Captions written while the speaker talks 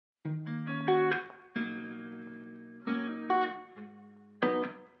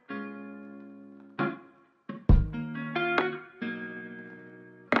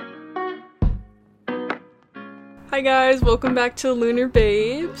Hi guys, welcome back to Lunar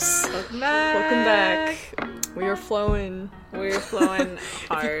Babes. Welcome back. Welcome back. We are flowing. We're flowing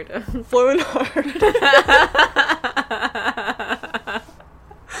hard. Flowing hard.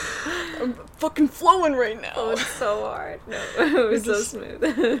 I'm fucking flowing right now. Oh, it's so hard. No, it was so smooth.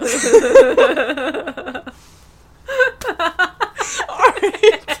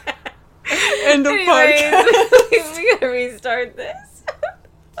 Alright. End of podcast. We gotta restart this.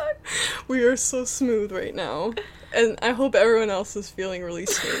 We are so smooth right now. And I hope everyone else is feeling really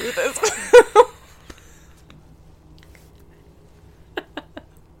smooth as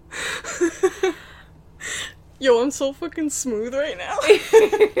well. Yo, I'm so fucking smooth right now.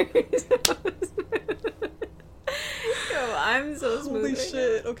 Yo, I'm so smooth. Holy right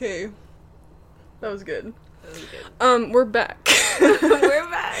shit. Okay. That was good. That was good. We're back. We're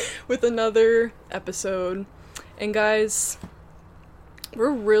back. With another episode. And guys,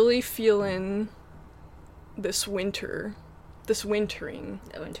 we're really feeling this wintering. The winter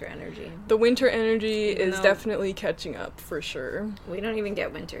energy. The winter energy Even is though definitely catching up, for sure. we don't even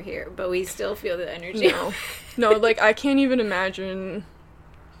get winter here, but we still feel the energy. No, like, I can't even imagine...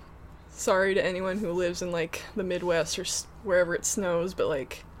 Sorry to anyone who lives in, like, the Midwest or wherever it snows, but,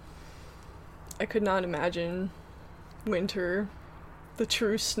 like, I could not imagine winter, the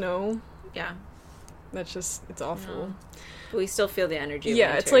true snow. Yeah. That's just, it's awful. No. But we still feel the energy of Yeah,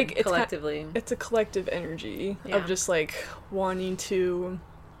 winter, it's like, collectively. it's a collective energy Yeah. of just, like, wanting to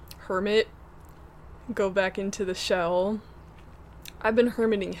hermit, go back into the shell. I've been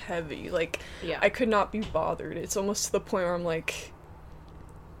hermiting heavy, like, Yeah. I could not be bothered. It's almost to the point where I'm like,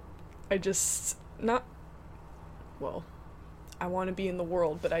 I just, I want to be in the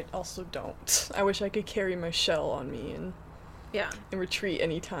world, but I also don't. I wish I could carry my shell on me and retreat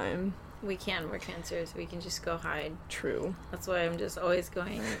anytime. We can. We're cancers. We can just go hide. True. That's why I'm just always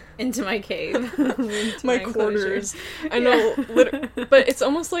going into my cave. my quarters. I know, but it's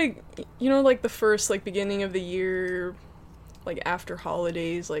almost like, you know, like the first, like, beginning of the year, like, after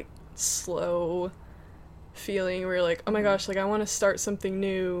holidays, like, slow feeling where you're like, oh my gosh, like, I want to start something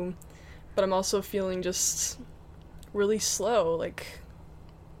new, but I'm also feeling just really slow, like,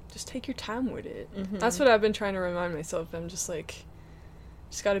 just take your time with it. Mm-hmm. That's what I've been trying to remind myself. I'm just like,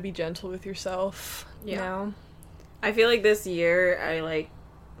 just gotta be gentle with yourself now. I feel like this year,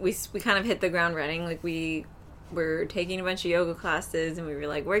 we kind of hit the ground running. Like, we were taking a bunch of yoga classes, and we were,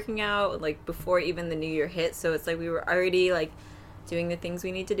 like, working out, like, before even the new year hit. So it's like we were already, like, doing the things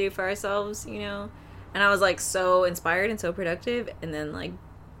we need to do for ourselves, you know? And I was, like, so inspired and so productive. And then, like,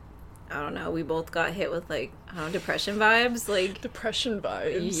 I don't know, we both got hit with, like, I don't know, depression vibes. Like, Depression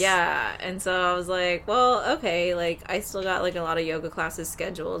vibes. yeah. And so I was like, well, okay, like, I still got, like, a lot of yoga classes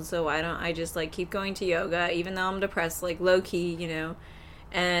scheduled, so why don't I just, like, keep going to yoga, even though I'm depressed, like, low-key, you know?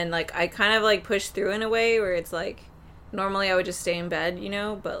 And, like, I kind of, like, pushed through in a way where it's, like, normally I would just stay in bed, you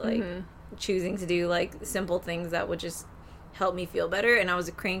know? But, like, choosing to do, like, simple things that would just help me feel better. And I was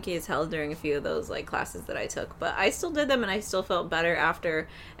cranky as hell during a few of those, like, classes that I took, but I still did them, and I still felt better after.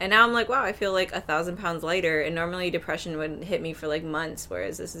 And now I'm like, wow, I feel like 1,000 pounds lighter. And normally depression would hit me for, like, months,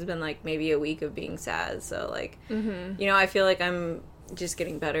 whereas this has been, like, maybe a week of being sad. So, like, you know, I feel like I'm just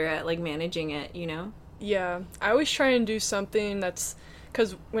getting better at, like, managing it, you know? Yeah, I always try and do something that's,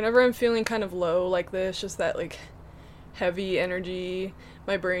 because whenever I'm feeling kind of low like this, just that, like, heavy energy,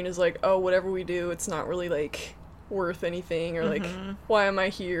 my brain is like, oh, whatever we do, it's not really, like, worth anything, or, like, why am I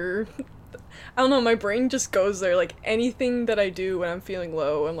here? I don't know, my brain just goes there. Like, anything that I do when I'm feeling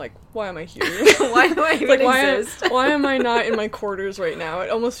low, I'm like, why am I here? Why do I even exist? Why am I not in my quarters right now? It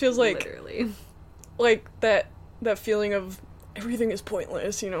almost feels like, literally, like, that feeling of everything is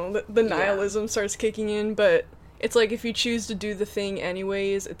pointless, you know, the nihilism starts kicking in. But it's like, if you choose to do the thing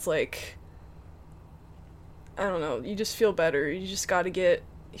anyways, it's like, I don't know, you just feel better. You just gotta get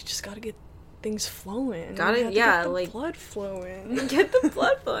things flowing. Get the blood flowing. Get the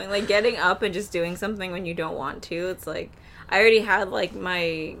blood flowing. Like, getting up and just doing something when you don't want to. It's like, I already had, like,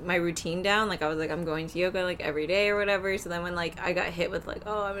 my routine down. Like, I was like, I'm going to yoga, like, every day or whatever. So then when, like, I got hit with, like,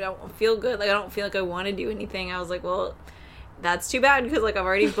 oh, I don't feel good, like, I don't feel like I want to do anything, I was like, well, that's too bad, because, like, I've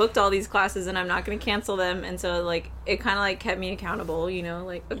already booked all these classes and I'm not going to cancel them. And so, like, it kind of, like, kept me accountable, you know?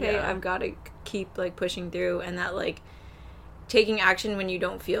 Like, okay, I've got to keep, like, pushing through. And that, like, taking action when you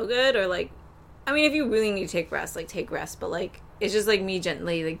don't feel good, or, like, I mean, if you really need to take rest, like, take rest, but, like, it's just, like, me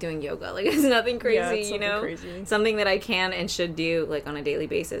gently, like, doing yoga. Like, it's nothing crazy, you know? Crazy. Something that I can and should do, like, on a daily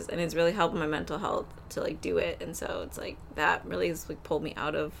basis, and it's really helped my mental health to, like, do it. And so it's, like, that really has, like, pulled me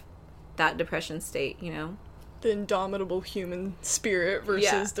out of that depression state, you know? The indomitable human spirit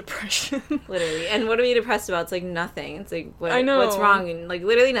versus depression. Literally. And what are we depressed about? It's, like, nothing. It's, like, I know. what's wrong? And, like,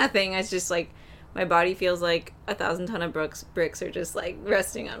 literally nothing. It's just, like, my body feels like 1,000 ton of bricks are just like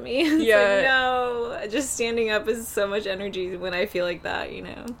resting on me. It's Yeah. like, no, just standing up is so much energy when I feel like that, you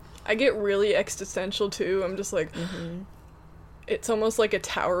know. I get really existential too. I'm just like, it's almost like a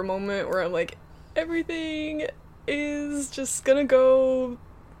tower moment where I'm like, everything is just gonna go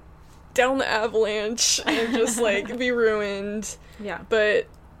down the avalanche and just like be ruined. Yeah. But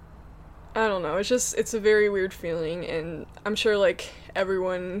I don't know, it's a very weird feeling, and I'm sure like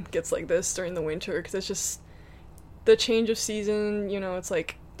everyone gets like this during the winter because it's just the change of season, you know. It's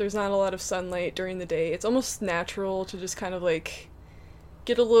like there's not a lot of sunlight during the day. It's almost natural to just kind of like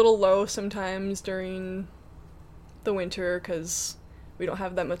get a little low sometimes during the winter because we don't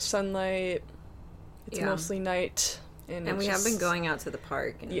have that much sunlight. It's mostly night. And we have been going out to the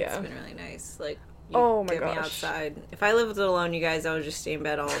park, and it's been really nice. Like, you get me outside. If I lived alone, you guys, I would just stay in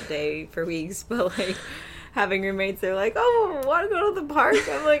bed all day for weeks. But, like, having roommates, they're like, oh, want to go to the park?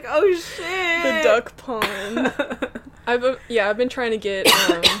 I'm like, oh, shit. The duck pond. I've been trying to get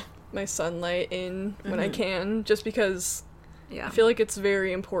my sunlight in when I can, just because I feel like it's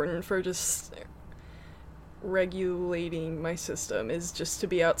very important for just regulating my system is just to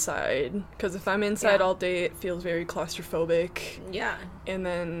be outside, because if I'm inside all day it feels very claustrophobic, and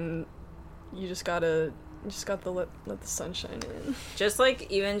then you just gotta let the sun shine in. Just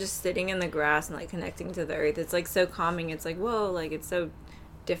like even just sitting in the grass and like connecting to the earth, it's like so calming. It's like, whoa, like it's so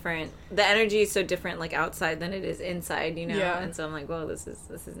different, the energy is so different like outside than it is inside, you know. And so I'm like, whoa, this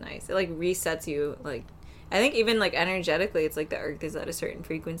is nice. It like resets you. Like I think even, like, energetically, it's, like, the earth is at a certain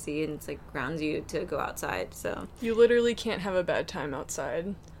frequency, and it's, like, grounds you to go outside, so. You literally can't have a bad time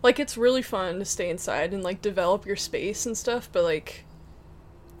outside. Like, it's really fun to stay inside and, like, develop your space and stuff, but, like,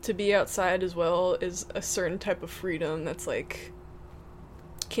 to be outside as well is a certain type of freedom that's, like,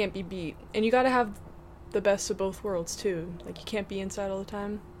 can't be beat. And you gotta have the best of both worlds, too. Like, you can't be inside all the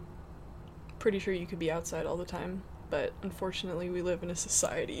time. Pretty sure you could be outside all the time, but unfortunately we live in a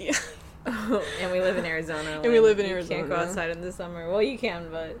society... and we live in Arizona. And we live in Arizona. You can't go outside in the summer. Well, you can,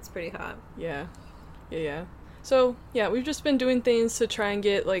 but it's pretty hot. Yeah. So, yeah, we've just been doing things to try and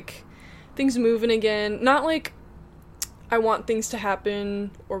get, like, things moving again. Not like I want things to happen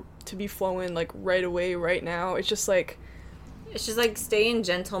or to be flowing, like, right away, right now. It's just, like... stay in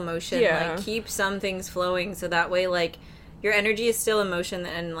gentle motion. Yeah. Like, keep some things flowing so that way, like... your energy is still in motion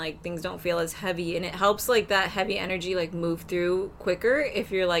and, like, things don't feel as heavy. And it helps, like, that heavy energy, like, move through quicker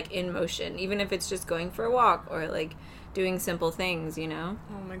if you're, like, in motion. Even if it's just going for a walk or, like, doing simple things, you know?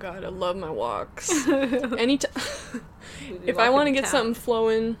 Oh, my God. I love my walks. Anytime. If I want to get something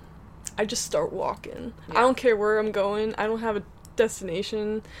flowing, I just start walking. Yeah. I don't care where I'm going. I don't have a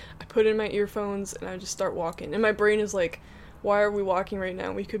destination. I put in my earphones and I just start walking. And my brain is like... why are we walking right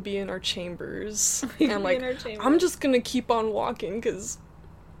now? We could be in our chambers. And I'm like, I'm just gonna keep on walking because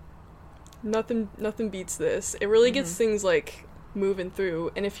nothing beats this. It really gets things like moving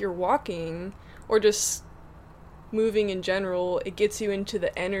through. And if you're walking or just moving in general, it gets you into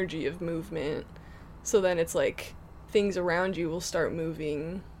the energy of movement. So then it's like things around you will start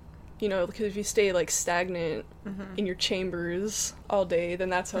moving. You know, because if you stay like stagnant in your chambers all day, then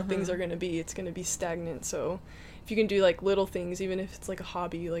that's how things are gonna be. It's gonna be stagnant. So if you can do, like, little things, even if it's, like, a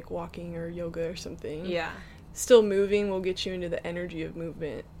hobby, like walking or yoga or something. Yeah. Still moving will get you into the energy of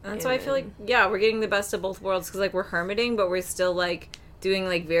movement. And that's why I feel like, we're getting the best of both worlds, because, like, we're hermiting, but we're still, like, doing,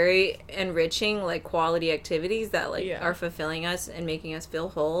 like, very enriching, like, quality activities that, like, are fulfilling us and making us feel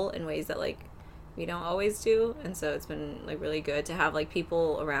whole in ways that, like, we don't always do. And so it's been, like, really good to have, like,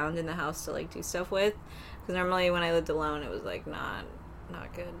 people around in the house to, like, do stuff with. Because normally when I lived alone, it was, like, not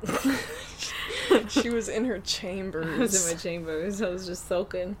good. She was in her chambers. I was in my chambers. I was just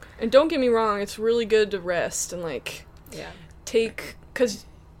soaking. And don't get me wrong, it's really good to rest and, like, take... because,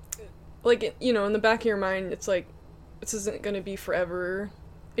 like, you know, in the back of your mind, it's like, this isn't going to be forever.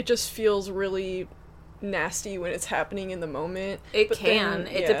 It just feels really nasty when it's happening in the moment. It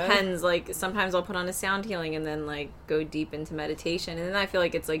depends. Like, sometimes I'll put on a sound healing and then, like, go deep into meditation. And then I feel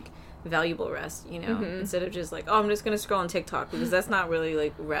like it's, like, valuable rest, you know, instead of just like, oh, I'm just gonna scroll on TikTok, because that's not really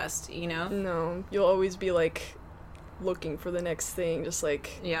like rest, you know. No, you'll always be like looking for the next thing, just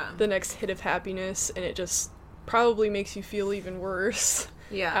like the next hit of happiness, and it just probably makes you feel even worse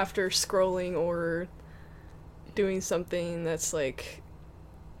after scrolling or doing something that's like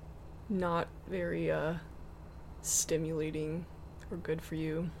not very stimulating or good for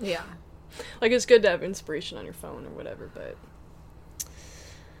you. Like, it's good to have inspiration on your phone or whatever, but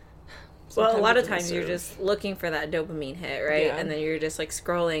well, a lot of times you're just looking for that dopamine hit, right? Yeah. And then you're just, like,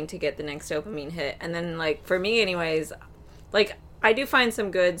 scrolling to get the next dopamine hit. And then, like, for me anyways, like, I do find some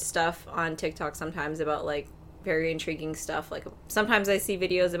good stuff on TikTok sometimes about, like, very intriguing stuff. Like, sometimes I see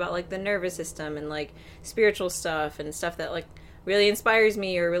videos about, like, the nervous system and, like, spiritual stuff and stuff that, like, really inspires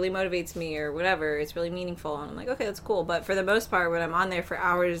me or really motivates me or whatever. It's really meaningful. And I'm like, okay, that's cool. But for the most part, when I'm on there for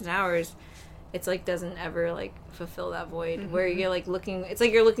hours and hours, it's, like, doesn't ever, like, fulfill that void where you're, like, looking... It's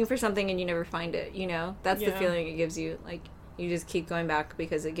like you're looking for something and you never find it, you know? That's the feeling it gives you. Like, you just keep going back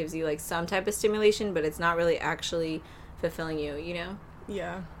because it gives you, like, some type of stimulation, but it's not really actually fulfilling you, you know?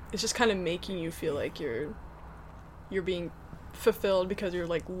 Yeah. It's just kind of making you feel like you're being fulfilled because you're,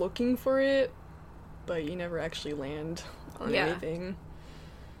 like, looking for it, but you never actually land on anything.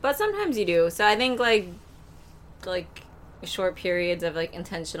 But sometimes you do. So I think, like short periods of, like,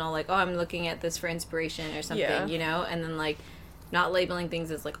 intentional, like, oh, I'm looking at this for inspiration or something, you know? And then, like, not labeling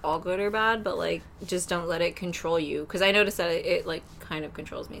things as, like, all good or bad, but, like, just don't let it control you. Because I notice that it, like, kind of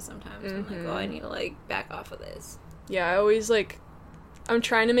controls me sometimes. I'm like, oh, I need to, like, back off of this. Yeah, I always, like... I'm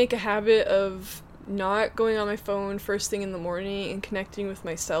trying to make a habit of not going on my phone first thing in the morning and connecting with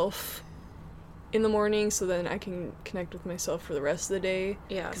myself in the morning so then I can connect with myself for the rest of the day.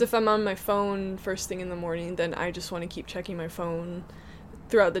 Yeah. Because if I'm on my phone first thing in the morning, then I just want to keep checking my phone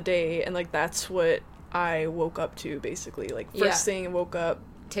throughout the day, and, like, that's what I woke up to, basically. Like, first thing I woke up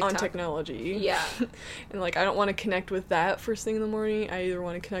TikTok. On technology. Yeah. And, like, I don't want to connect with that first thing in the morning. I either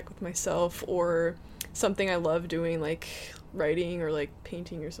want to connect with myself or something I love doing, like writing or, like,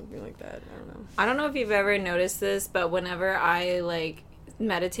 painting or something like that. I don't know if you've ever noticed this, but whenever I, like,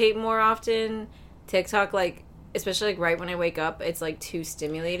 meditate more often, TikTok, like, especially, like, right when I wake up, it's, like, too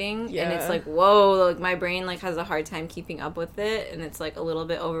stimulating. Yeah. And it's like, whoa, like, my brain, like, has a hard time keeping up with it, and it's, like, a little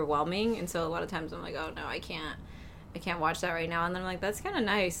bit overwhelming. And so a lot of times I'm like, oh no, I can't watch that right now. And then I'm like, that's kind of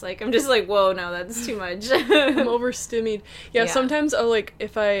nice. Like, I'm just like, whoa, no, that's too much. I'm overstimulated. Yeah, sometimes I'll, like,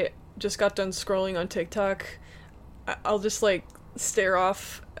 if I just got done scrolling on TikTok, I'll just, like, stare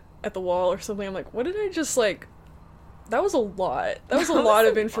off at the wall or something. I'm like, what did I just, like... That was a lot. That was a lot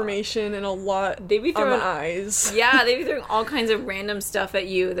of information and a lot they be throwing, on my eyes. Yeah, they be throwing all kinds of random stuff at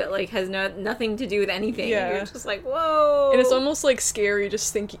you that, like, has nothing to do with anything. Yeah. You're just like, whoa. And it's almost, like, scary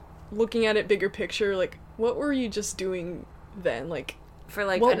just looking at it bigger picture. Like, what were you just doing then? Like, for,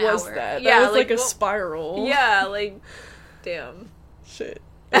 like, what an was hour? That? Yeah, that was, like, a spiral. Yeah, like, damn. Shit.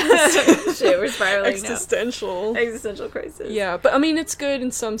 Shit, we're spiraling Existential. now. Existential crisis. Yeah, but, I mean, it's good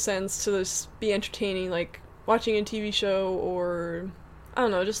in some sense to just be entertaining, like, watching a TV show or, I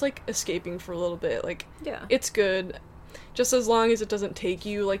don't know, just, like, escaping for a little bit. Like, yeah, it's good. Just as long as it doesn't take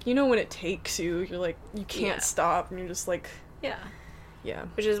you, like, you know, when it takes you, you're like, you can't stop, and you're just like... Yeah.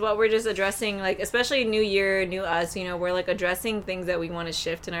 Which is what we're just addressing, like, especially New Year, New Us, you know, we're, like, addressing things that we want to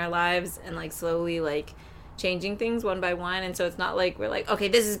shift in our lives and, like, slowly, like, changing things one by one. And so it's not like we're like, okay,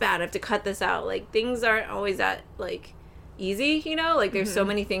 this is bad, I have to cut this out. Like, things aren't always that, like, easy, you know? Like, there's so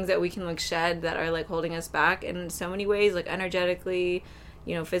many things that we can, like, shed that are, like, holding us back in so many ways, like, energetically,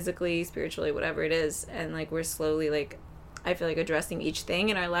 you know, physically, spiritually, whatever it is. And, like, we're slowly, like, I feel like addressing each thing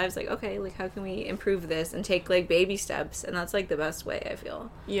in our lives, like, okay, like, how can we improve this and take, like, baby steps? And that's, like, the best way, I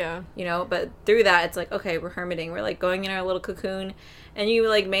feel. Yeah. You know, but through that, it's like, okay, we're hermiting. We're, like, going in our little cocoon, and you,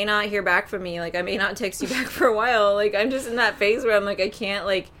 like, may not hear back from me. Like, I may not text you back for a while. Like, I'm just in that phase where I'm, like, I can't,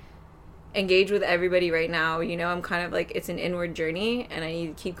 like, engage with everybody right now. You know, I'm kind of, like, it's an inward journey, and I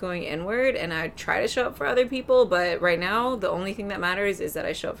need to keep going inward, and I try to show up for other people, but right now, the only thing that matters is that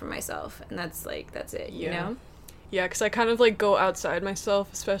I show up for myself, and that's, like, that's it, you know? Yeah, because I kind of, like, go outside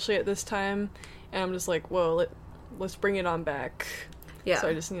myself, especially at this time, and I'm just like, whoa, let's bring it on back. Yeah. So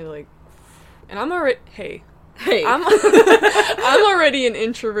I just need to, like... And I'm already... Hey. I'm already an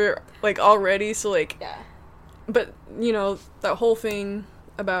introvert, like, already, so, like... Yeah. But, you know, that whole thing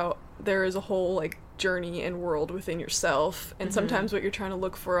about there is a whole, like, journey and world within yourself, and sometimes what you're trying to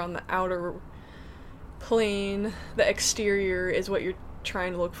look for on the outer plane, the exterior, is what you're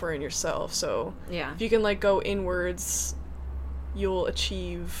trying to look for in yourself. So if you can, like, go inwards, you'll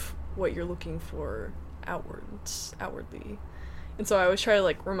achieve what you're looking for outwardly. And so I always try to,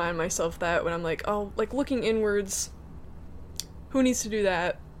 like, remind myself that when I'm like, oh, like, looking inwards, who needs to do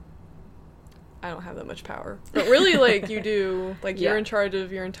that? I don't have that much power. But really, like, you do. Like, you're in charge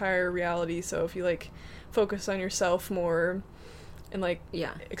of your entire reality, so if you, like, focus on yourself more and, like,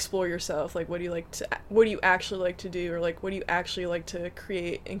 explore yourself, like, what do you actually like to do, or, like, what do you actually like to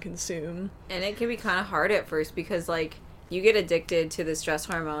create and consume? And it can be kind of hard at first because, like, you get addicted to the stress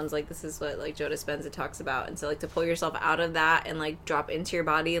hormones. Like, this is what, like, Joe Dispenza talks about. And so, like, to pull yourself out of that and, like, drop into your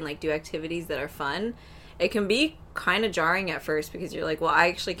body and, like, do activities that are fun, it can be kind of jarring at first because you're like, well, I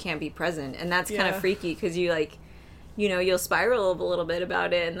actually can't be present. And that's kind of freaky because you, like, you know, you'll spiral a little bit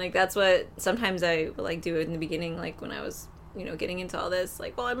about it. And, like, that's what sometimes I would, like, do in the beginning, like, when I was getting into all this,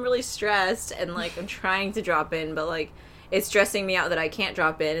 like, well, I'm really stressed, and, like, I'm trying to drop in, but, like, it's stressing me out that I can't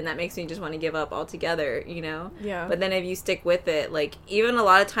drop in, and that makes me just want to give up altogether, Yeah. But then if you stick with it, like, even a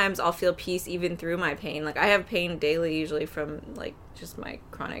lot of times I'll feel peace even through my pain. Like, I have pain daily usually from, like, just my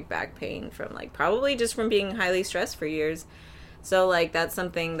chronic back pain from, like, probably just from being highly stressed for years. So, like, that's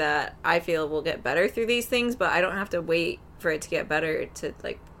something that I feel will get better through these things, but I don't have to wait for it to get better to,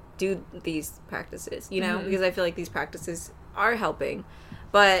 like, do these practices, because I feel like these practices are helping.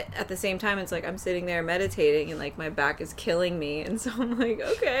 But at the same time, it's like I'm sitting there meditating and, like, my back is killing me. And so I'm like,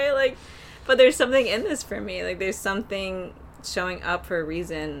 okay, like, but there's something in this for me. Like, there's something showing up for a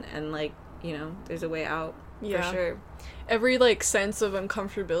reason. And, like, there's a way out for sure. Every, like, sense of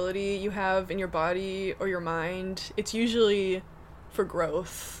uncomfortability you have in your body or your mind, it's usually for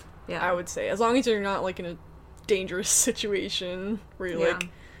growth, I would say. As long as you're not, like, in a dangerous situation where you're, like,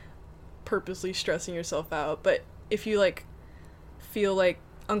 purposely stressing yourself out. But if you, like, feel like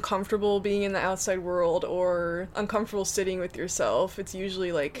uncomfortable being in the outside world or uncomfortable sitting with yourself, it's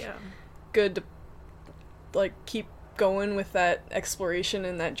usually like good to like keep going with that exploration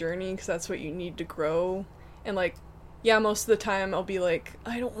and that journey, because that's what you need to grow. And like most of the time I'll be like,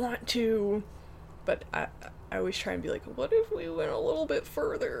 I don't want to, but I always try and be like, what if we went a little bit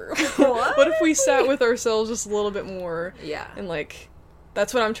further? What if we sat with ourselves just a little bit more? And like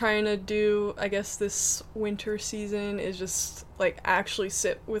that's what I'm trying to do, I guess, this winter season, is just, like, actually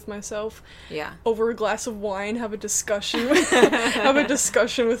sit with myself. Over a glass of wine, have a discussion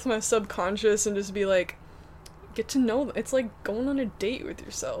with my subconscious, and just be like, get to know them. It's like going on a date with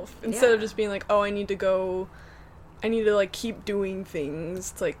yourself. Instead of just being like, oh, I need to, like, keep doing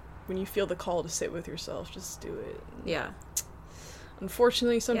things. It's like, when you feel the call to sit with yourself, just do it.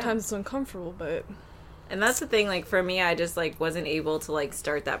 Unfortunately, sometimes it's uncomfortable, but... And that's the thing, like, for me, I just, like, wasn't able to, like,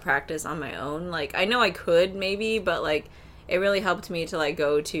 start that practice on my own. Like, I know I could, maybe, but, like, it really helped me to, like,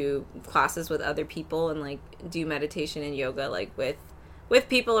 go to classes with other people and, like, do meditation and yoga, like, with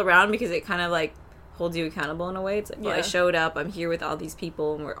people around, because it kind of, like, holds you accountable in a way. It's like, well, I showed up, I'm here with all these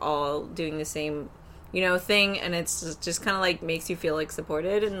people, and we're all doing the same, thing, and it's just kind of, like, makes you feel, like,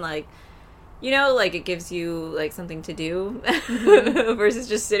 supported, and, like, like, it gives you, like, something to do versus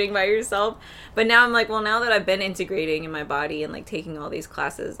just sitting by yourself. But now I'm like, well, now that I've been integrating in my body and, like, taking all these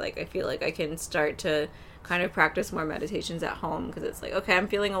classes, like, I feel like I can start to kind of practice more meditations at home, because it's like, okay, I'm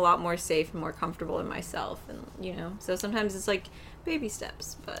feeling a lot more safe and more comfortable in myself, and, so sometimes it's, like, baby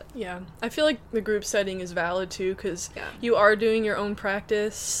steps, but... Yeah. I feel like the group setting is valid, too, because you are doing your own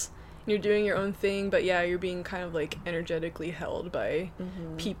practice, you're doing your own thing, but, you're being kind of, like, energetically held by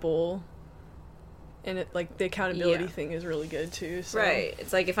people. And it, like, the accountability thing is really good, too. So. Right.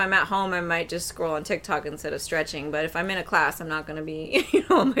 It's like, if I'm at home, I might just scroll on TikTok instead of stretching. But if I'm in a class, I'm not going to be,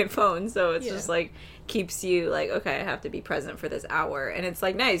 on my phone. So it's just, like, keeps you, like, okay, I have to be present for this hour. And it's,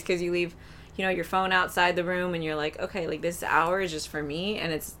 like, nice, because you leave, your phone outside the room, and you're like, okay, like, this hour is just for me.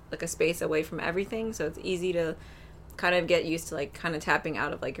 And it's, like, a space away from everything. So it's easy to kind of get used to, like, kind of tapping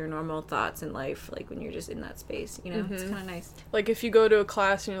out of, like, your normal thoughts in life, like, when you're just in that space, It's kind of nice. Like, if you go to a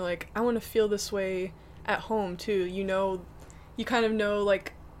class and you're like, I want to feel this way at home, too, you kind of know,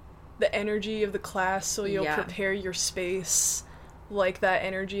 like, the energy of the class, so you'll prepare your space like that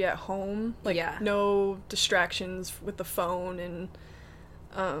energy at home. Like, no distractions with the phone, and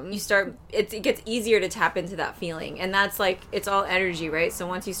you start, it gets easier to tap into that feeling, and that's, like, it's all energy, right? So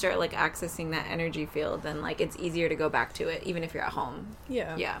once you start, like, accessing that energy field, then, like, it's easier to go back to it, even if you're at home.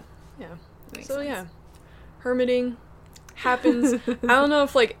 So hermiting happens. I don't know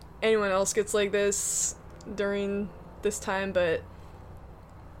if, like, anyone else gets like this during this time, but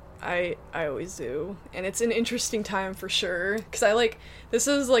I always do, and it's an interesting time for sure, because this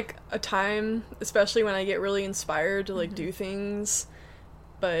is, like, a time, especially when I get really inspired to, like, do things,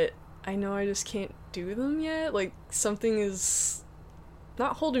 but I know I just can't do them yet. Like, something is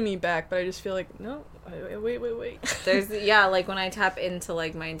not holding me back, but I just feel like, no, wait. There's, like, when I tap into,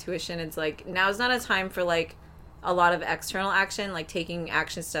 like, my intuition, it's like, now's not a time for, like, a lot of external action, like, taking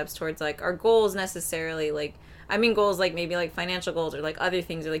action steps towards, like, our goals necessarily, like, I mean goals, like, maybe, like, financial goals, or, like, other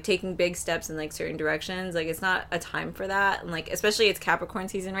things, or, like, taking big steps in, like, certain directions. Like, it's not a time for that, and, like, especially it's Capricorn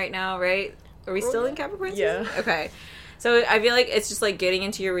season right now, right? Are we still in Capricorn season? Okay. So I feel like it's just, like, getting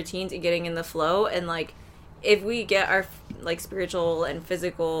into your routines and getting in the flow, and, like, if we get our, like, spiritual and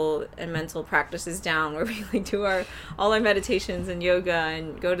physical and mental practices down, where we, like, do all our meditations and yoga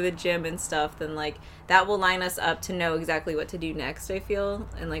and go to the gym and stuff, then, like, that will line us up to know exactly what to do next, I feel.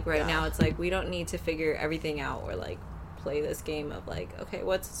 And, like, right now it's like, we don't need to figure everything out or, like, play this game of like, okay,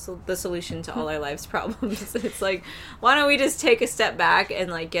 what's the solution to all our life's problems? It's like, why don't we just take a step back and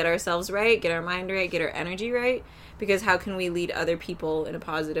like get ourselves right, get our mind right, get our energy right? Because how can we lead other people in a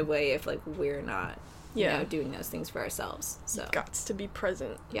positive way if like we're not, you know, doing those things for ourselves? So gots to be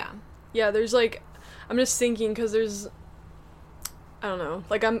present. Yeah, there's like, I'm just thinking because there's, I don't know,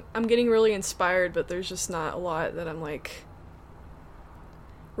 like I'm getting really inspired, but there's just not a lot that I'm like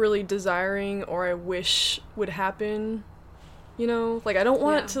really desiring or I wish would happen, you know? Like I don't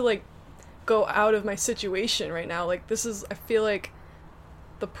want to like go out of my situation right now. Like this is, I feel like,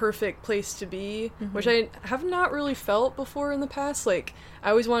 the perfect place to be, which I have not really felt before in the past. Like I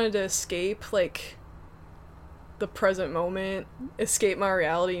always wanted to escape like the present moment, escape my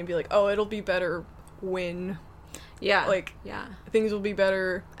reality and be like, oh, it'll be better when things will be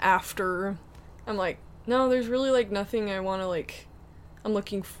better after. I'm like, no, there's really like nothing I want to like I'm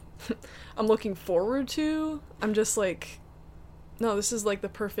looking forward to. I'm just like, no, this is like the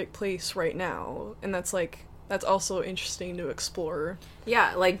perfect place right now. And that's also interesting to explore.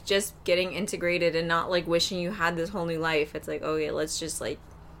 Yeah, like just getting integrated and not like wishing you had this whole new life. It's like, okay, let's just like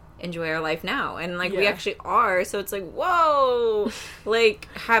enjoy our life now. And like we actually are, so it's like, whoa, like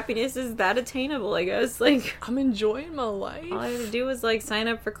happiness is that attainable, I guess. Like I'm enjoying my life. All I had to do was like sign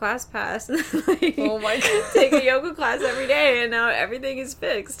up for ClassPass and like, oh my god, take a yoga class every day and now everything is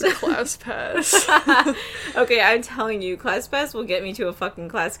fixed. ClassPass. Okay, I'm telling you, ClassPass will get me to a fucking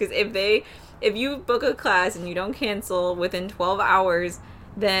class, because if you book a class and you don't cancel within 12 hours,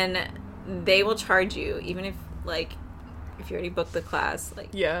 then they will charge you, even if you already booked the class,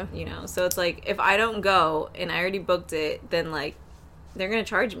 like, you know. So it's like, if I don't go and I already booked it, then like they're gonna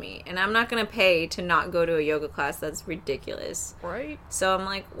charge me, and I'm not gonna pay to not go to a yoga class. That's ridiculous, right? So I'm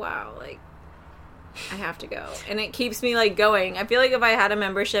like, wow, like I have to go, and it keeps me like going. I feel like if I had a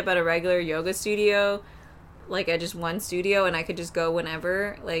membership at a regular yoga studio, like at just one studio, and I could just go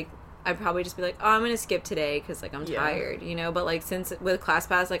whenever, like I'd probably just be like, oh, I'm gonna skip today because like I'm tired, you know. But like, since with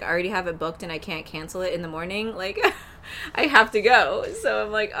ClassPass, like I already have it booked and I can't cancel it in the morning, like I have to go. So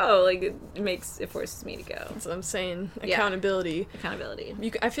I'm like, oh, like it forces me to go. That's what I'm saying. Accountability. Accountability.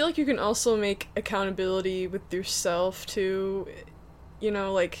 I feel like you can also make accountability with yourself too. You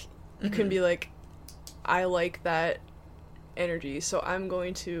know, like you can be like, I like that energy, so I'm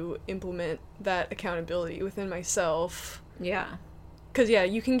going to implement that accountability within myself. Yeah. Because,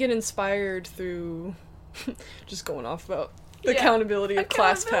 you can get inspired through just going off about the accountability of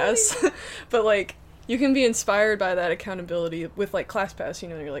ClassPass. But, like, you can be inspired by that accountability with, like, ClassPass. You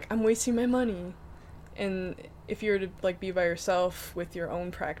know, you're like, I'm wasting my money. And if you were to, like, be by yourself with your own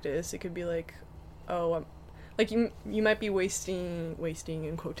practice, it could be like, oh, like, you might be wasting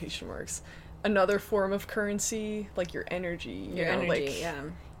in quotation marks, another form of currency, like your energy. Your energy,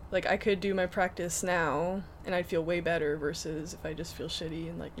 Like, I could do my practice now, and I'd feel way better versus if I just feel shitty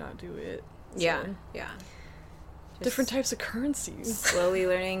and, like, not do it. So, yeah. Different types of currencies. Slowly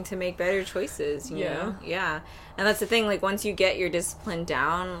learning to make better choices, you know? Yeah. And that's the thing, like, once you get your discipline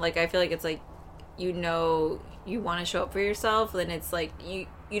down, like, I feel like it's, like, you know you want to show up for yourself, then it's, like, you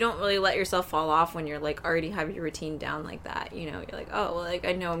don't really let yourself fall off when you're, like, already have your routine down like that, you know? You're like, oh, well, like,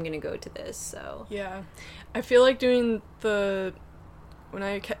 I know I'm gonna go to this, so. Yeah. I feel like doing when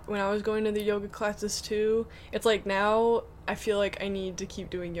I was going to the yoga classes too, it's like now I feel like I need to keep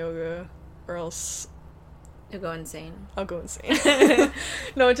doing yoga or else you'll go insane. I'll go insane.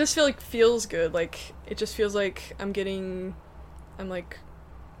 No, it just feels good. Like, it just feels like I'm like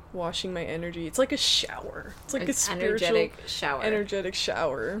washing my energy. It's like a shower. It's like a spiritual energetic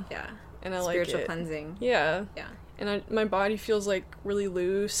shower. Yeah. And I like spiritual it. Cleansing. Yeah. Yeah. And my body feels like really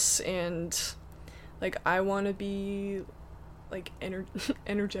loose, and like I want to be like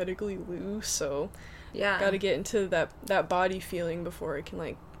energetically loose, so gotta get into that body feeling before I can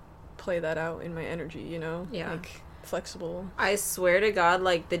like play that out in my energy, you know? Like flexible. I swear to God,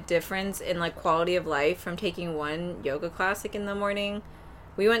 like the difference in like quality of life from taking one yoga class like in the morning.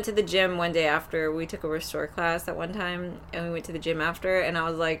 We went to the gym one day after we took a restore class at one time, and we went to the gym after, and I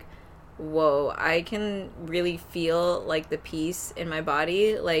was like, whoa, I can really feel like the peace in my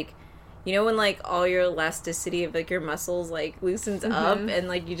body. Like, you know when, like, all your elasticity of, like, your muscles, like, loosens up, and,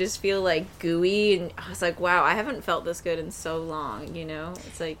 like, you just feel, like, gooey, and I was like, wow, I haven't felt this good in so long, you know?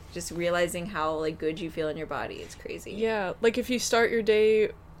 It's, like, just realizing how, like, good you feel in your body. It's crazy. Yeah, like, if you start your day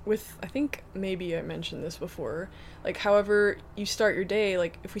with, I think maybe I mentioned this before, like, however you start your day,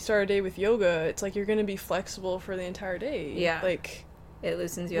 like, if we start a day with yoga, it's, like, you're gonna be flexible for the entire day. Yeah. Like, it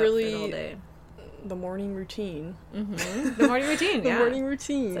loosens you really up for the whole day. The morning routine. The morning routine, The morning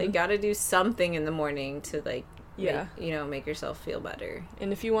routine. So you gotta do something in the morning to, like, make, make yourself feel better.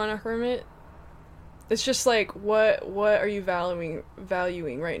 And if you want a hermit, It's just like, what are you valuing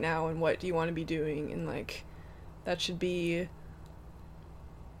right now, and what do you want to be doing, and like, that should be,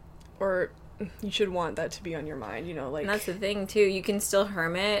 or you should want that to be on your mind, you know, like. And that's the thing too, you can still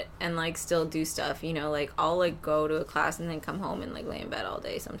hermit and like still do stuff, you know, like I'll like go to a class and then come home and like lay in bed all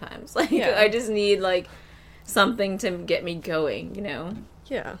day sometimes. Like, yeah. I just need like something to get me going, you know.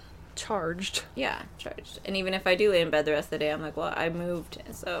 Yeah. Charged. Yeah, charged. And even if I do lay in bed the rest of the day, I'm like, well, I moved,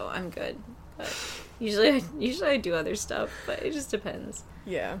 so I'm good. But usually I do other stuff, but it just depends.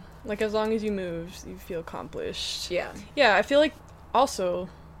 Yeah. Like, as long as you move, you feel accomplished. Yeah. Yeah, I feel like, also,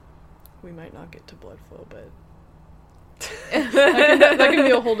 we might not get to blood flow, but that can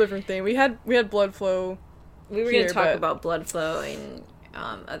be a whole different thing. We had blood flow. We were going to talk about blood flow and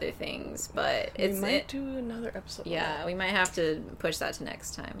other things, but we might do another episode. Yeah, we might have to push that to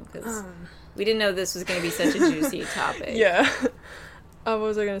next time, because we didn't know this was going to be such a juicy topic. Yeah. What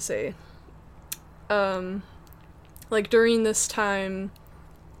was I going to say? Like, during this time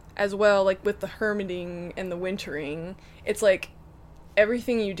as well, like, with the hermiting and the wintering, it's like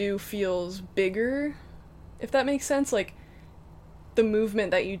everything you do feels bigger, if that makes sense. Like, the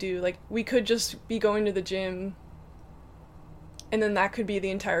movement that you do, like, we could just be going to the gym, and then that could be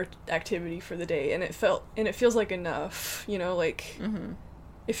the entire activity for the day, and it feels like enough, you know, like,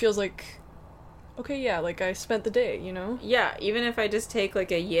 it feels like, okay, yeah, like, I spent the day, you know? Yeah, even if I just take,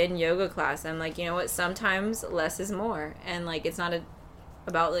 like, a yin yoga class, I'm like, you know what, sometimes less is more, and, like, it's not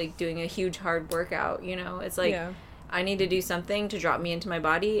about, like, doing a huge hard workout, you know? It's like, yeah. I need to do something to drop me into my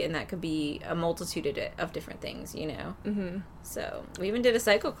body, and that could be a multitude of different things, you know? Mm-hmm. So, we even did a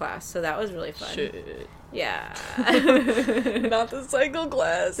cycle class, so that was really fun. Shit. Yeah. Not the cycle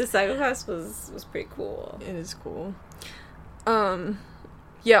class. The cycle class was pretty cool. It is cool.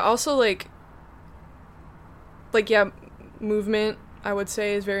 Yeah, also, like, yeah, movement, I would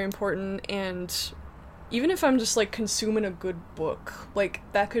say, is very important, and even if I'm just, like, consuming a good book, like,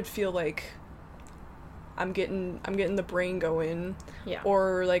 that could feel like I'm getting the brain going. Yeah.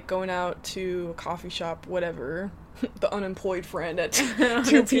 Or, like, going out to a coffee shop, whatever. The unemployed friend at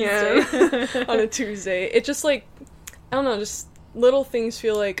 2 p.m. on a Tuesday. It just, like, I don't know, just little things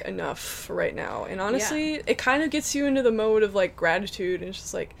feel like enough right now. And honestly, it kind of gets you into the mode of, like, gratitude, and it's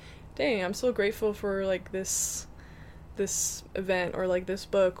just like, dang, I'm so grateful for, like, this event, or, like, this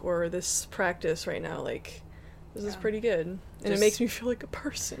book, or this practice right now. Like, this is pretty good. And it makes me feel like a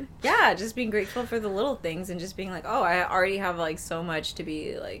person. Yeah, just being grateful for the little things, and just being like, oh, I already have, like, so much to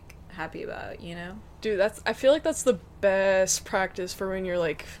be, like, happy about, you know? Dude, I feel like that's the best practice for when you're,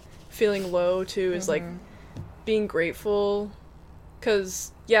 like, feeling low, too, is, like, being grateful.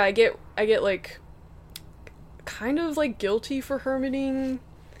 'Cause, yeah, I get, like, kind of, like, guilty for hermiting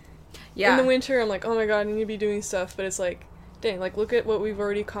in the winter. I'm like, oh my god, I need to be doing stuff, but it's like, dang, like, look at what we've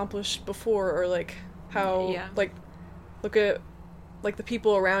already accomplished before, or, like, how, like, look at, like, the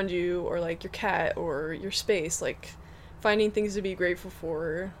people around you, or, like, your cat, or your space, like, finding things to be grateful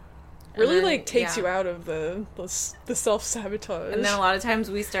for really, then, like, takes you out of the self-sabotage. And then a lot of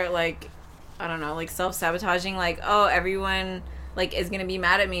times we start, like, I don't know, like, self-sabotaging, like, oh, everyone, like, is gonna be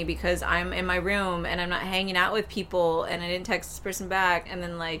mad at me because I'm in my room and I'm not hanging out with people and I didn't text this person back, and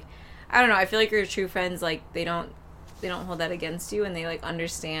then, like, I don't know, I feel like your true friends, like, they don't hold that against you, and they, like,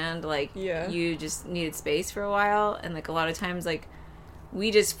 understand, like, you just needed space for a while, and, like, a lot of times, like,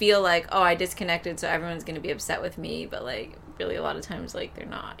 we just feel like, oh, I disconnected, so everyone's gonna be upset with me, but, like, really a lot of times, like, they're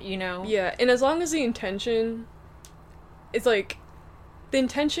not, you know? Yeah, and as long as the intention is, like, the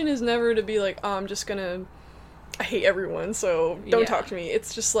intention is never to be like, oh, I'm just gonna, I hate everyone, so don't talk to me.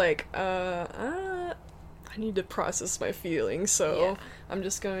 It's just like, I need to process my feelings, so I'm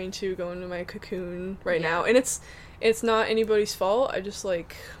just going to go into my cocoon right now, and it's not anybody's fault, I just,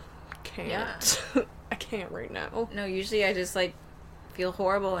 like, can't. I can't right now. No, usually I just, like, feel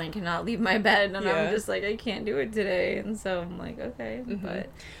horrible and cannot leave my bed, and I'm just like, I can't do it today, and so I'm like, okay, but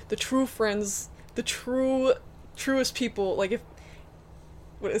the true friends, the truest people, like,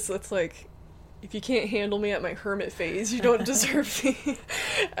 it's like, if you can't handle me at my hermit phase, you don't deserve me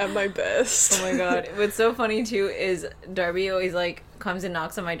at my best. Oh my god. What's so funny, too, is Darby always, like, comes and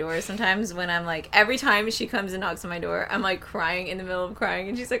knocks on my door sometimes when I'm, like, every time she comes and knocks on my door, I'm, like, crying in the middle of crying,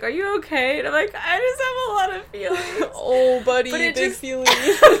 and she's like, are you okay? And I'm like, I just have a lot of feelings. Oh, buddy, big feelings.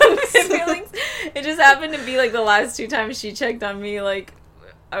 Big feelings. It just happened to be, like, the last 2 times she checked on me, like,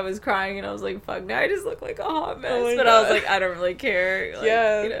 I was crying, and I was like, fuck, now I just look like a hot mess. But I was like, I don't really care. Like,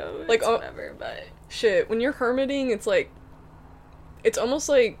 you know, like, whatever, but... Shit, when you're hermiting, it's like... It's almost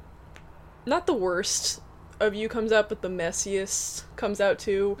like... Not the worst of you comes out, but the messiest comes out,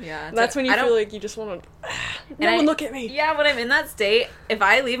 too. Yeah. And that's when you feel like you just want to... No one look at me. Yeah, when I'm in that state, if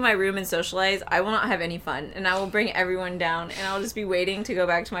I leave my room and socialize, I will not have any fun, and I will bring everyone down, and I'll just be waiting to go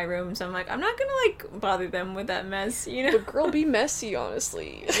back to my room. So I'm like, I'm not gonna like bother them with that mess, you know. But girl, be messy,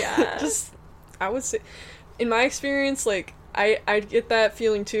 honestly. Yeah. Just, I would say, in my experience, like I get that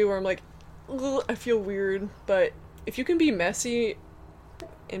feeling too, where I'm like, ugh, I feel weird. But if you can be messy,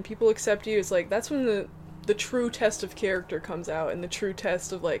 and people accept you, it's like that's when the true test of character comes out, and the true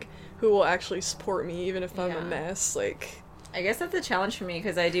test of like who will actually support me even if I'm a mess. Like, I guess that's a challenge for me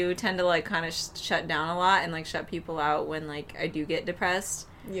because I do tend to like kind of shut down a lot and like shut people out when like I do get depressed.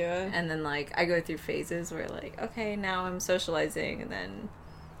 Yeah. And then like I go through phases where like, okay, now I'm socializing, and then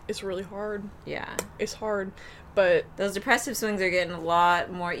it's really hard. Yeah, it's hard. But those depressive swings are getting a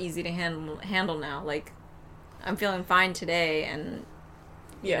lot more easy to handle now. Like, I'm feeling fine today, and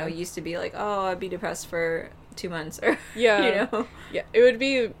you know, it used to be like, oh, I'd be depressed for 2 months, or you know, it would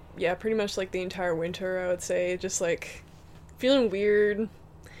be pretty much like the entire winter. I would say just like feeling weird,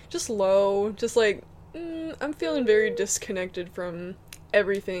 just low, just like I'm feeling very disconnected from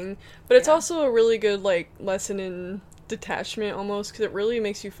everything. But it's also a really good like lesson in detachment almost, because it really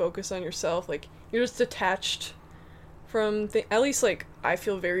makes you focus on yourself. Like, you're just detached from at least like I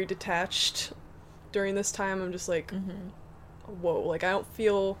feel very detached during this time. I'm just like whoa, like I don't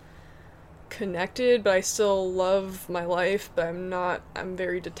feel connected, but I still love my life, but I'm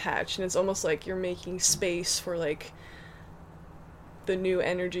very detached, and it's almost like you're making space for like the new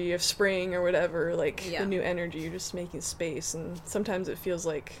energy of spring or whatever, like the new energy. You're just making space, and sometimes it feels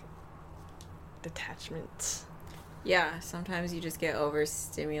like detachment. Yeah, sometimes you just get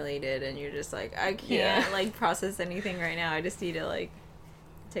overstimulated and you're just like, I can't like process anything right now. I just need to like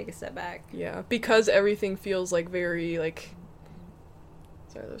take a step back. Yeah, because everything feels like very like,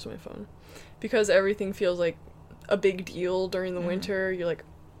 sorry, there's my phone. Because everything feels like a big deal during the winter, you're like,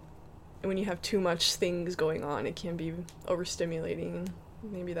 when you have too much things going on, it can be overstimulating.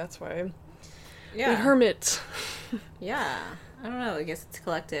 Maybe that's why. Yeah. Hermit. Yeah. I don't know. I guess it's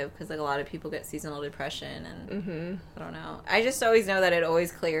collective because like a lot of people get seasonal depression, and I don't know. I just always know that it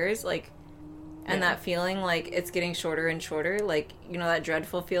always clears, like, and that feeling like it's getting shorter and shorter. Like, you know, that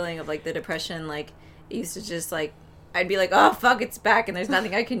dreadful feeling of like the depression. Like, it used to just like, I'd be like, oh fuck, it's back, and there's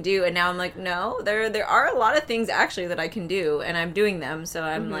nothing I can do. And now I'm like, no, there are a lot of things actually that I can do, and I'm doing them. So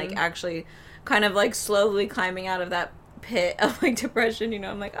I'm like actually kind of like slowly climbing out of that pit of like depression. You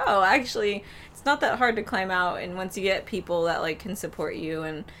know, I'm like, oh, actually, it's not that hard to climb out. And once you get people that like can support you,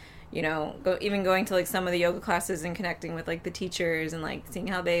 and you know, going to like some of the yoga classes and connecting with like the teachers and like seeing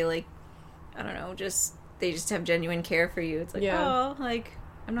how they like, I don't know, they just have genuine care for you. It's like, oh, like,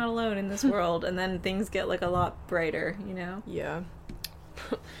 I'm not alone in this world. And then things get like a lot brighter, you know? Yeah.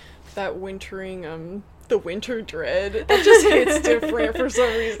 That wintering, the winter dread, it just hits different for some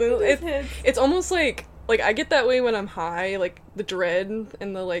reason. It's almost like I get that way when I'm high, like the dread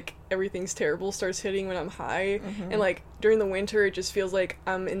and the like everything's terrible starts hitting when I'm high. And like during the winter it just feels like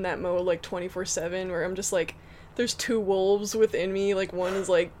I'm in that mode like 24/7 where I'm just like, there's two wolves within me, like one is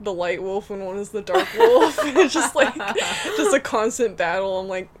like the light wolf and one is the dark wolf. And it's just like just a constant battle. I'm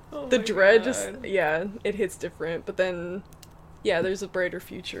like, the dread it hits different, but then there's a brighter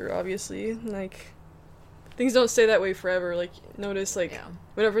future, obviously. Like, things don't stay that way forever. Like, notice, like,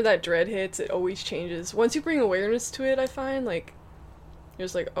 whenever that dread hits, it always changes. Once you bring awareness to it, I find, like, you're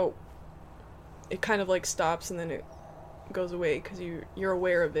just like, oh, it kind of, like, stops and then it goes away because you're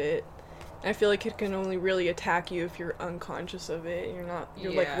aware of it. And I feel like it can only really attack you if you're unconscious of it.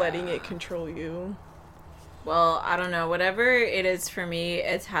 You're like, letting it control you. Well, I don't know. Whatever it is for me,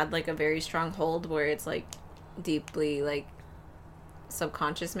 it's had, like, a very strong hold where it's, like, deeply, like,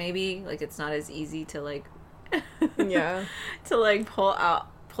 subconscious maybe. Like, it's not as easy to, like, to like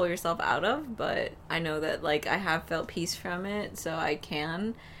pull yourself out of, but I know that like I have felt peace from it, so I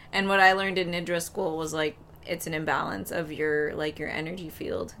can. And what I learned in Nidra school was like, it's an imbalance of your like your energy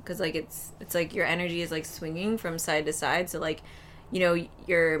field, because like it's like your energy is like swinging from side to side. So like, you know,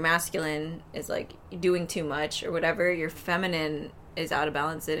 your masculine is like doing too much or whatever, your feminine is out of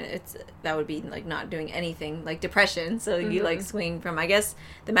balance, and that would be like not doing anything, like depression. So you like swing from, I guess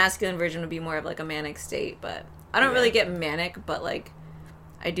the masculine version would be more of like a manic state, but I don't really get manic, but like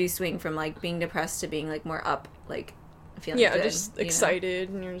I do swing from like being depressed to being like more up, like feeling good, just excited,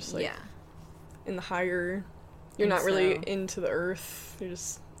 and you're just like in the higher, you're not really into the earth, you're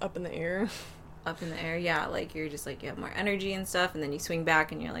just up in the air. Up in the air, like you're just like, you have more energy and stuff, and then you swing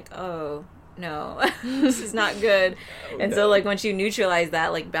back and you're like, oh no, this is not good. So like once you neutralize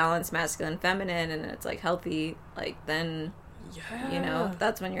that, like balance masculine feminine, and it's like healthy, like then you know,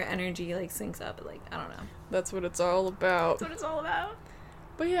 that's when your energy like syncs up. Like, I don't know, that's what it's all about. That's what it's all about.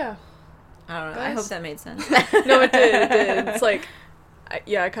 But yeah, I don't know. I hope that made sense. No, it did. It's like,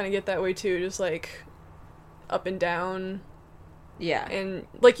 I kind of get that way too. Just like up and down. Yeah. And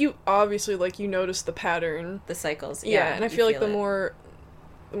like you obviously like you notice the pattern. The cycles. Yeah, and I feel like the more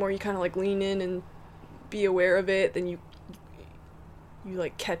you kind of like lean in and be aware of it, then you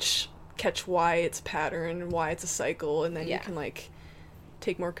like catch why it's a pattern and why it's a cycle, and then you can like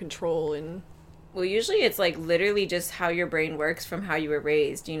take more control. And well, usually it's like literally just how your brain works from how you were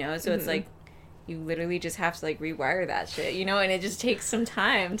raised, you know? So it's like you literally just have to like rewire that shit, you know? And it just takes some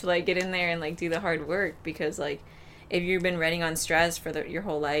time to like get in there and like do the hard work, because like if you've been running on stress for your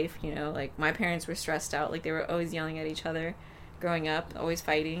whole life, you know, like my parents were stressed out, like they were always yelling at each other growing up, always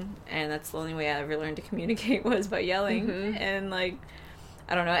fighting, and that's the only way I ever learned to communicate was by yelling. And like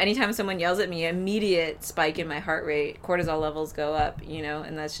I don't know, anytime someone yells at me, immediate spike in my heart rate, cortisol levels go up, you know,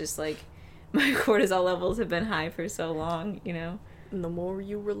 and that's just like, my cortisol levels have been high for so long, you know. And the more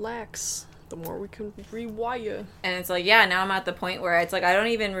you relax, the more we can rewire. And it's like, yeah, now I'm at the point where it's like, I don't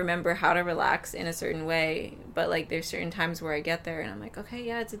even remember how to relax in a certain way, but like there's certain times where I get there and I'm like, okay,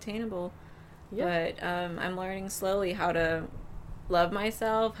 yeah, it's attainable. Yeah. But I'm learning slowly how to love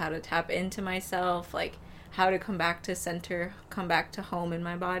myself, how to tap into myself, like how to come back to center, come back to home in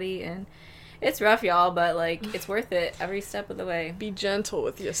my body. And it's rough, y'all, but like it's worth it every step of the way. Be gentle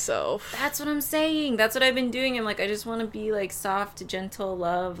with yourself. That's what I'm saying. That's what I've been doing. I'm like, I just want to be like soft, gentle,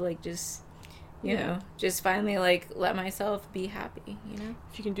 love, like just, you know, just finally like let myself be happy, you know?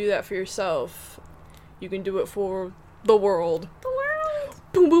 If you can do that for yourself, you can do it for the world. The world.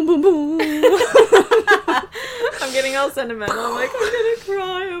 Boom, boom, boom, boom. I'm getting all sentimental. I'm like, I'm gonna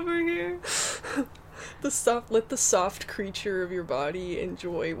cry over here. Let the soft creature of your body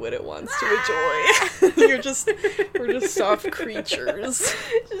enjoy what it wants to enjoy. We're just soft creatures.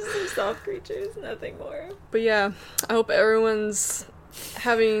 Just some soft creatures, nothing more. But yeah, I hope everyone's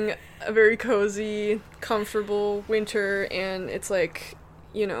having a very cozy, comfortable winter, and it's like,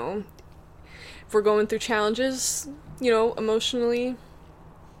 you know, if we're going through challenges, you know, emotionally,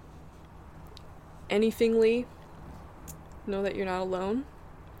 anythingly, know that you're not alone.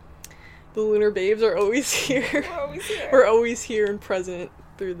 The Lunar Babes are always here. We're always here. We're always here and present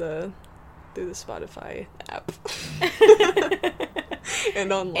through the Spotify app.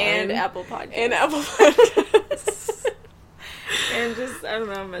 And online. And Apple Podcasts. And just, I don't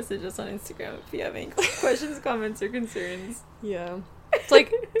know, message us on Instagram if you have any questions, comments, or concerns. Yeah. It's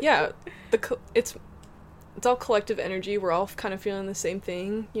like, yeah, it's all collective energy. We're all kind of feeling the same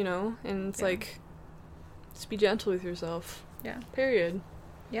thing, you know? And it's like, just be gentle with yourself. Yeah. Period.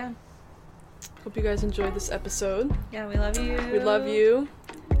 Yeah. Hope you guys enjoyed this episode. Yeah, we love you. We love you.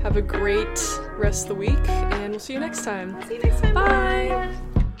 Have a great rest of the week, and we'll see you next time. See you next time. Bye.